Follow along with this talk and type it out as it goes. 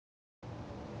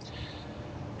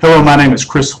Hello, my name is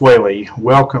Chris Whaley.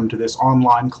 Welcome to this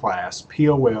online class,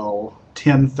 POL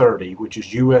 1030, which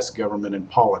is U.S. Government and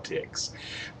Politics.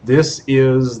 This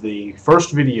is the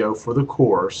first video for the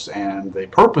course, and the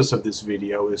purpose of this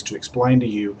video is to explain to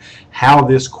you how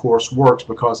this course works,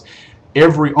 because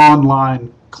every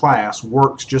online class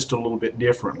works just a little bit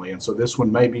differently, and so this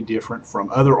one may be different from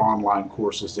other online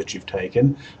courses that you've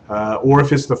taken, or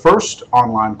if it's the first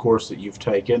online course that you've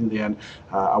taken, then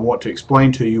I want to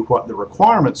explain to you what the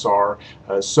requirements are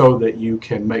so that you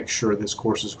can make sure this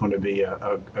course is going to be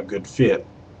a good fit.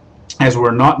 As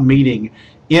we're not meeting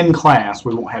in class,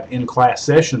 we won't have in-class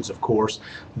sessions, of course,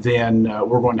 then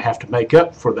we're going to have to make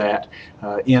up for that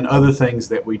in other things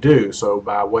that we do. So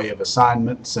by way of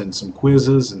assignments and some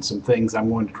quizzes and some things I'm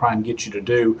going to try and get you to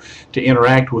do to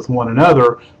interact with one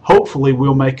another, hopefully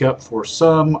we'll make up for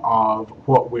some of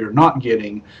what we're not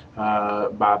getting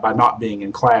by not being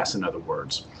in class, in other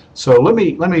words. So let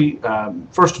me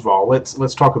first of all,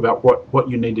 let's talk about what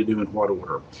you need to do in what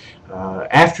order.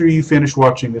 After you finish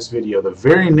watching this video, the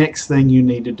very next thing you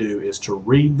need to do is to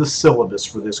read the syllabus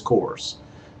for this course.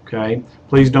 Okay?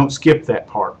 Please don't skip that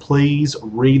part. Please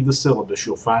read the syllabus.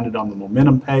 You'll find it on the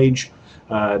Momentum page.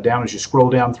 Down as you scroll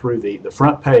down through the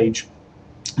front page,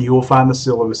 you will find the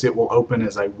syllabus. It will open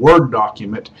as a Word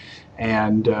document,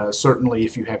 and certainly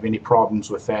if you have any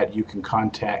problems with that, you can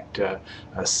contact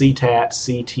CTAT,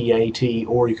 CTAT,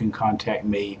 or you can contact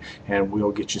me and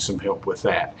we'll get you some help with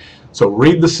that. So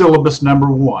read the syllabus, number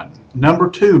one. Number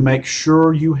two, make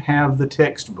sure you have the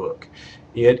textbook.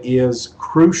 It is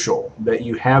crucial that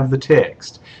you have the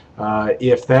text.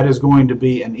 If that is going to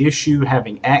be an issue,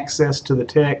 having access to the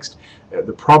text,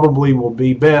 it probably will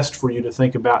be best for you to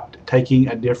think about taking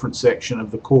a different section of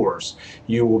the course.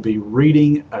 You will be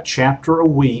reading a chapter a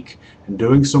week and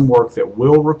doing some work that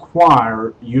will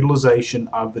require utilization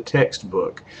of the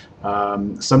textbook.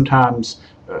 Sometimes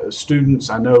students,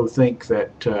 I know, think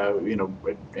that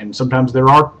and sometimes there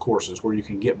are courses where you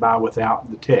can get by without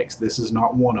the text. This is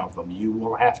not one of them. You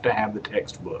will have to have the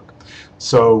textbook.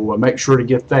 So make sure to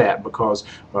get that, because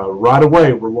right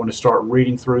away we're going to start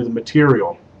reading through the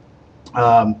material.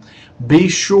 Be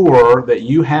sure that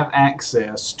you have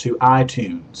access to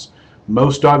iTunes.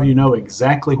 Most of you know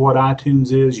exactly what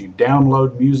iTunes is. You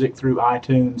download music through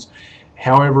iTunes.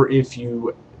 However, if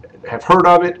you have heard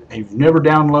of it and you've never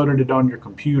downloaded it on your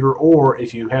computer, or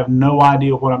if you have no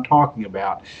idea what I'm talking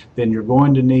about, then you're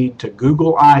going to need to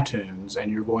Google iTunes,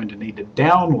 and you're going to need to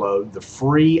download the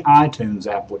free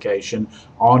iTunes application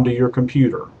onto your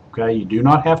computer. Okay, you do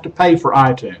not have to pay for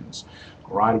iTunes.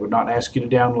 Right, I would not ask you to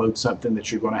download something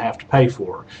that you're going to have to pay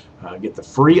for. Get the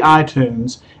free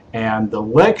iTunes, and the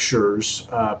lectures,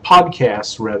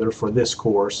 podcasts rather, for this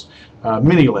course,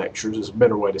 mini lectures is a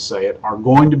better way to say it, are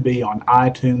going to be on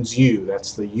iTunes U.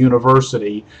 That's the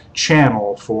university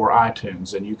channel for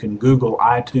iTunes, and you can Google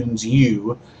iTunes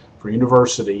U for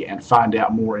university and find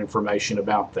out more information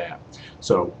about that.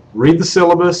 So read the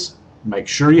syllabus, make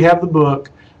sure you have the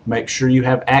book, make sure you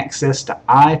have access to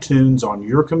iTunes on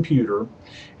your computer,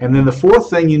 and then the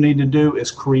fourth thing you need to do is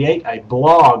create a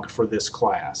blog for this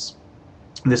class.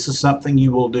 This is something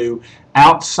you will do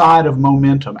outside of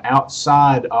Momentum,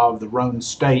 outside of the Roane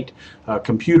State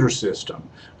computer system.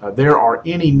 There are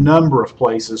any number of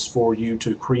places for you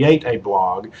to create a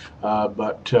blog,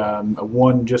 but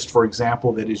one, just for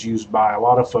example, that is used by a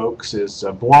lot of folks is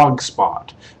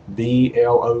Blogspot,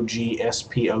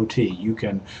 B-L-O-G-S-P-O-T. You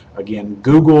can, again,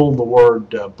 Google the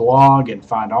word blog and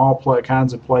find all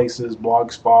kinds of places,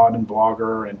 Blogspot and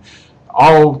Blogger and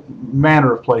all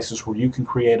manner of places where you can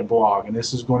create a blog. And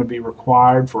this is going to be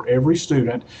required for every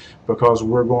student, because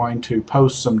we're going to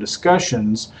post some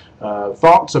discussions,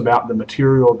 thoughts about the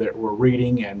material that we're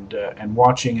reading and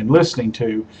watching and listening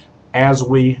to as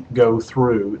we go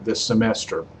through this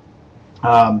semester.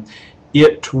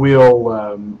 It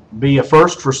will be a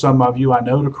first for some of you, I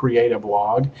know, to create a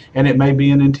blog, and it may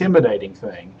be an intimidating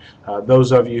thing.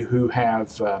 Those of you who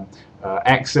have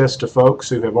access to folks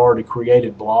who have already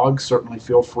created blogs, certainly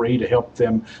feel free to help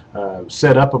them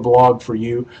set up a blog for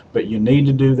you, but you need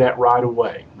to do that right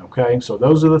away. Okay, so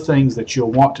those are the things that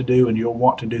you'll want to do, and you'll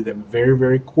want to do them very,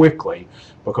 very quickly,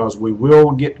 because we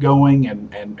will get going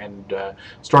and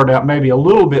start out maybe a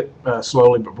little bit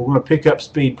slowly, but we're going to pick up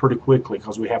speed pretty quickly,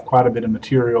 because we have quite a bit of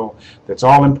material that's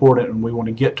all important, and we want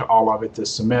to get to all of it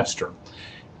this semester.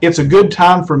 It's a good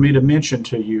time for me to mention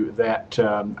to you that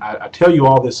I tell you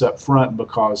all this up front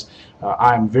because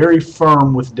I'm very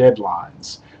firm with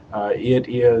deadlines. It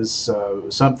is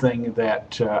something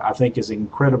that I think is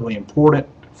incredibly important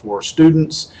for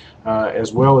students,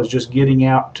 as well as just getting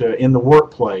out in the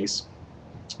workplace.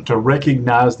 to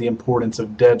recognize the importance of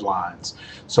deadlines.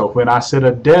 So when I set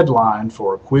a deadline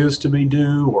for a quiz to be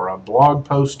due, or a blog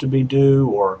post to be due,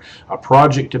 or a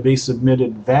project to be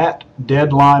submitted, that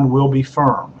deadline will be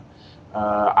firm.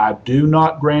 I do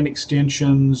not grant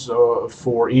extensions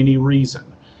for any reason.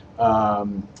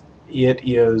 It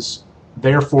is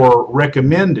therefore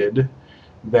recommended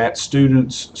that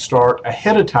students start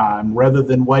ahead of time rather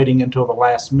than waiting until the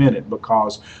last minute,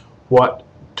 because what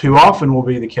too often will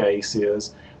be the case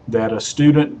is that a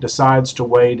student decides to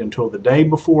wait until the day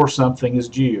before something is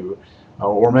due,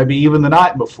 or maybe even the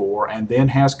night before, and then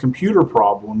has computer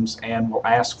problems and will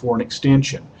ask for an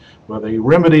extension. Well, the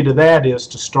remedy to that is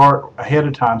to start ahead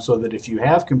of time, so that if you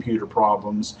have computer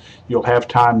problems, you'll have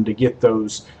time to get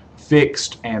those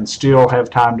fixed and still have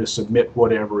time to submit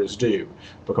whatever is due.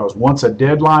 Because once a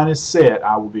deadline is set,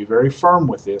 I will be very firm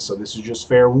with this, so this is just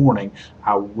fair warning,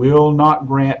 I will not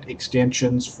grant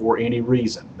extensions for any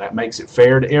reason. That makes it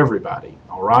fair to everybody.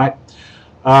 All right.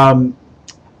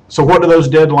 So what do those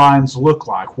deadlines look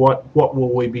like? What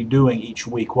will we be doing each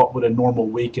week? What would a normal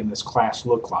week in this class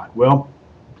look like? Well,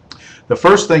 the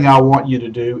first thing I want you to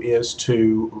do is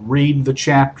to read the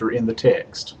chapter in the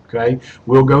text. Okay,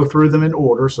 we'll go through them in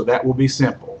order, so that will be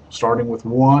simple, starting with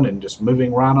 1 and just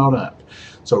moving right on up.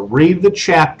 So read the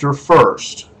chapter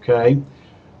first. Okay,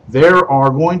 there are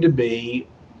going to be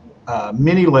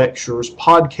mini lectures,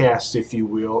 podcasts, if you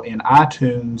will, in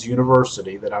iTunes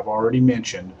University that I've already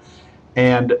mentioned,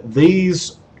 and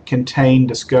these contain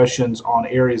discussions on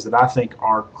areas that I think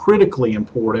are critically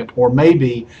important, or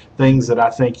maybe things that I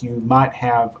think you might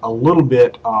have a little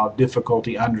bit of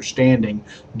difficulty understanding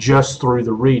just through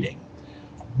the reading.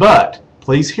 But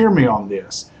please hear me on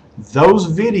this. Those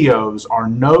videos are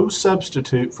no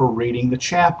substitute for reading the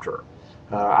chapter.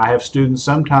 I have students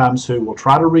sometimes who will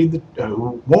try to read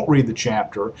who won't read the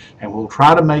chapter and will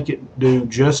try to make it do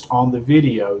just on the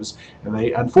videos, and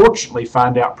they unfortunately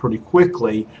find out pretty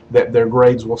quickly that their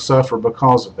grades will suffer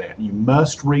because of that. You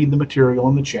must read the material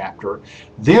in the chapter,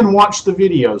 then watch the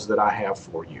videos that I have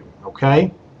for you.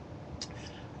 Okay?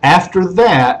 After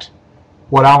that,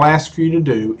 what I'll ask for you to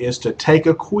do is to take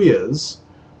a quiz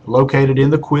located in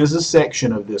the quizzes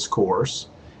section of this course.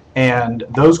 And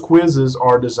those quizzes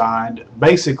are designed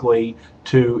basically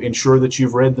to ensure that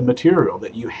you've read the material,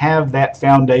 that you have that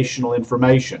foundational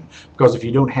information. Because if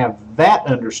you don't have that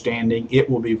understanding, it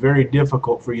will be very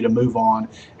difficult for you to move on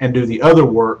and do the other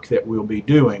work that we'll be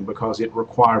doing, because it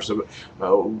requires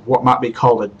what might be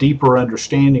called a deeper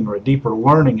understanding or a deeper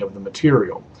learning of the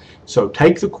material. So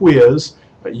take the quiz.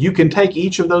 You can take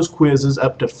each of those quizzes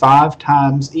up to 5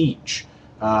 times each.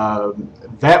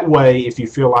 That way, if you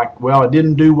feel like, well, I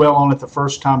didn't do well on it the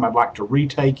first time, I'd like to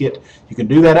retake it, you can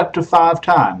do that up to 5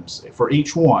 times for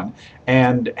each one.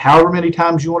 And however many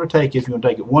times you want to take it, if you want to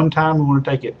take it 1 time, you want to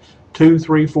take it 2,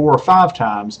 3, 4, or 5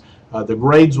 times, the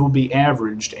grades will be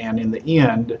averaged, and in the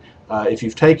end, if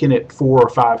you've taken it 4 or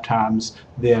 5 times,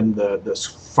 then the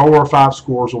 4 or 5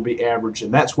 scores will be averaged,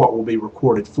 and that's what will be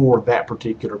recorded for that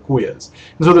particular quiz.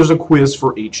 And so there's a quiz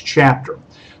for each chapter.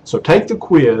 So take the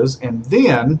quiz, and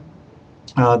then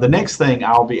the next thing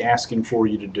I'll be asking for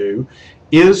you to do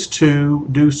is to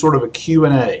do sort of a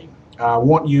Q&A. I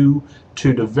want you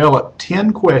to develop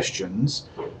 10 questions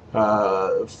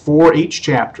for each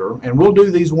chapter, and we'll do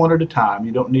these one at a time.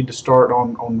 You don't need to start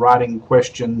on writing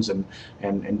questions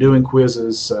and doing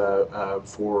quizzes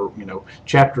for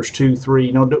chapters 2, 3.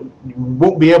 You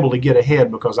won't be able to get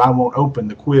ahead because I won't open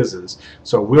the quizzes.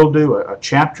 So we'll do a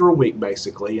chapter a week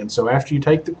basically, and so after you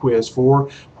take the quiz for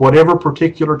whatever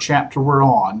particular chapter we're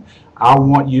on, I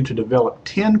want you to develop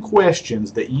 10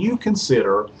 questions that you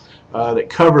consider that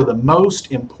cover the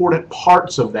most important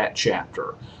parts of that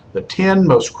chapter. The 10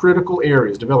 most critical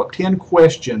areas. Develop 10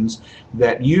 questions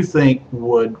that you think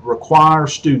would require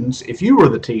students, if you were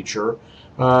the teacher,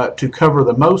 to cover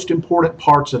the most important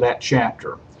parts of that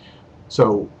chapter.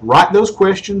 So write those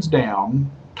questions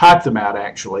down, type them out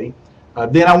actually.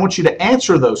 Then I want you to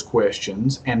answer those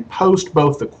questions and post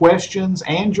both the questions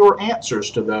and your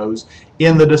answers to those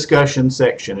in the discussion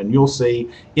section. And you'll see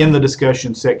in the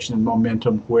discussion section in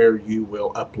Momentum where you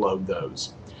will upload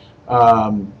those.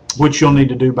 Which you'll need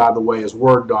to do, by the way, as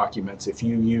Word documents. If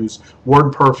you use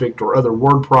WordPerfect or other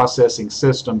word processing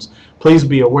systems, please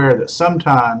be aware that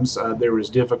sometimes there is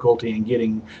difficulty in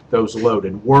getting those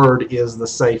loaded. Word is the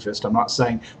safest. I'm not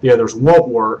saying the others won't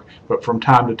work, but from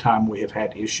time to time we have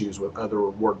had issues with other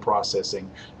word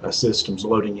processing systems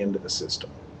loading into the system.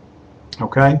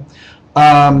 Okay?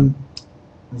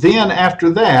 Then after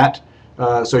that,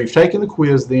 so you've taken the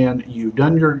quiz, then you've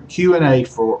done your Q&A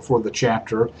for the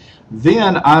chapter.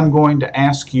 Then I'm going to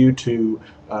ask you to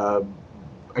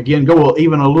again, go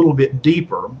even a little bit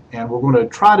deeper, and we're going to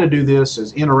try to do this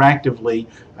as interactively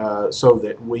so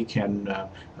that we can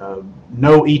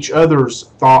know each other's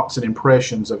thoughts and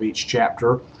impressions of each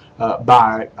chapter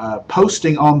by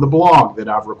posting on the blog that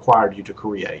I've required you to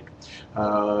create.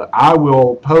 I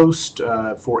will post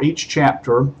for each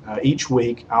chapter each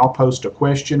week. I'll post a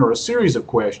question or a series of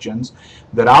questions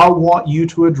that I want you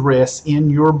to address in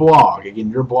your blog. Again,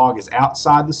 your blog is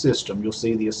outside the system. You'll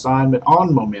see the assignment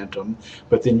on Momentum,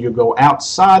 but then you go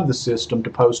outside the system to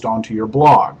post onto your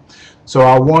blog. So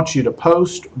I want you to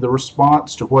post the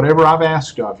response to whatever I've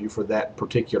asked of you for that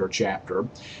particular chapter.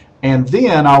 And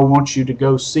then I want you to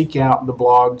go seek out the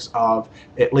blogs of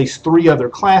at least 3 other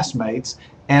classmates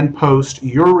and post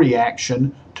your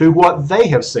reaction to what they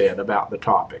have said about the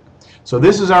topic. So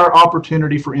this is our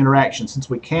opportunity for interaction. Since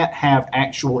we can't have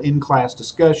actual in-class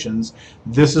discussions,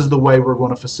 this is the way we're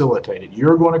going to facilitate it.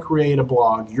 You're going to create a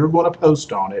blog, you're going to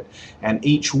post on it, and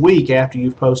each week after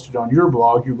you've posted on your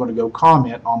blog, you're going to go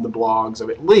comment on the blogs of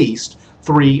at least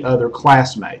 3 other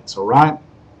classmates, all right?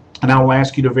 And I will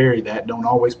ask you to vary that. Don't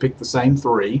always pick the same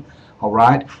 3. All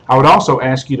right. I would also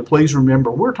ask you to please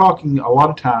remember we're talking a lot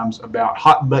of times about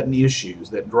hot button issues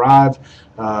that drive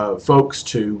folks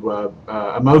to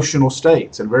emotional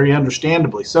states, and very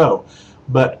understandably so.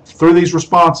 But through these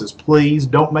responses, please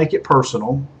don't make it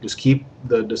personal. Just keep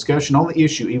the discussion on the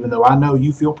issue, even though I know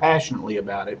you feel passionately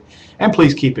about it. And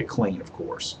please keep it clean, of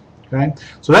course. Okay,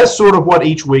 so that's sort of what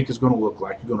each week is going to look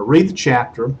like. You're going to read the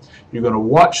chapter, you're going to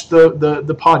watch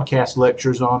the podcast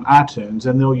lectures on iTunes,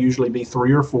 and there'll usually be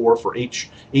 3 or 4 for each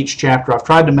chapter. I've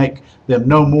tried to make them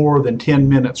no more than 10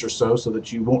 minutes or so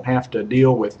that you won't have to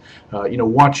deal with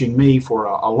watching me for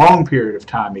a long period of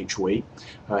time each week.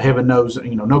 Heaven knows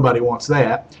nobody wants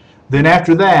that. Then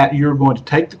after that, you're going to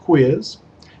take the quiz.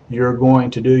 You're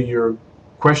going to do your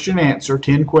question answer,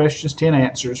 10 questions, 10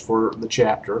 answers for the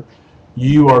chapter.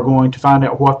 You are going to find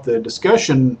out what the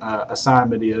discussion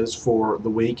assignment is for the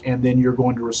week, and then you're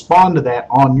going to respond to that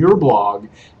on your blog,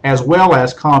 as well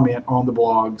as comment on the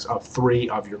blogs of 3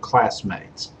 of your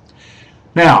classmates.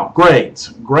 Now, grades.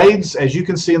 Grades, as you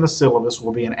can see in the syllabus,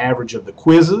 will be an average of the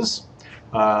quizzes,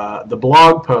 the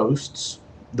blog posts,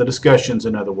 the discussions,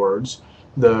 in other words,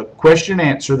 the question and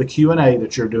answer, the Q&A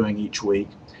that you're doing each week,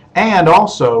 and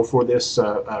also for this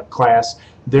class,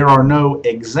 there are no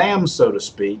exams, so to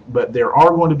speak, but there are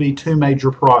going to be 2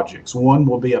 major projects. One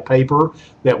will be a paper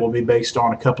that will be based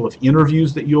on a couple of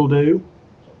interviews that you'll do,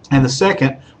 and the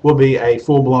second will be a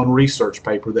full-blown research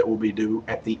paper that will be due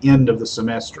at the end of the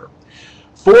semester.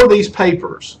 For these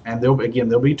papers, and there'll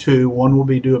be 2. One will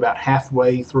be due about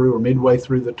halfway through or midway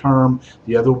through the term.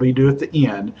 The other will be due at the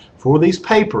end. For these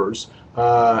papers,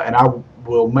 and I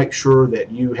will make sure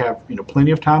that you have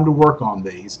plenty of time to work on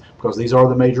these, because these are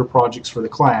the major projects for the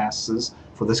classes,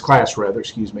 for this class rather,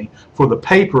 excuse me. For the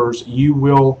papers, you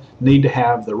will need to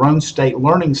have the Roane State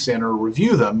Learning Center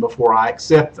review them before I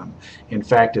accept them. In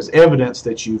fact, as evidence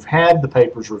that you've had the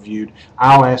papers reviewed,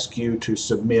 I'll ask you to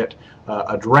submit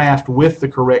a draft with the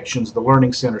corrections the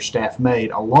Learning Center staff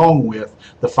made, along with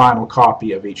the final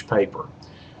copy of each paper.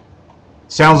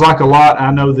 Sounds like a lot, I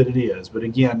know that it is, but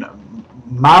again,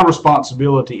 my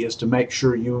responsibility is to make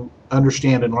sure you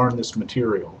understand and learn this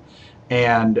material.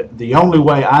 And the only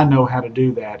way I know how to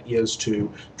do that is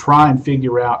to try and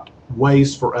figure out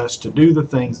ways for us to do the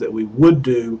things that we would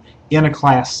do in a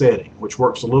class setting, which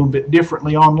works a little bit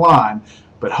differently online.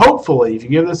 But hopefully, if you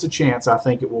give this a chance, I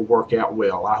think it will work out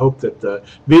well. I hope that the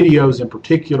videos in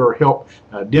particular help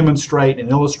demonstrate and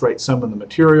illustrate some of the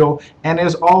material. And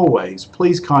as always,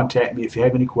 please contact me if you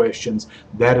have any questions.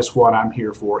 That is what I'm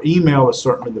here for. Email is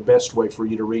certainly the best way for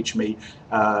you to reach me.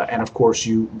 And of course,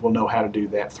 you will know how to do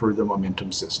that through the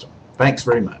Momentum system. Thanks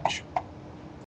very much.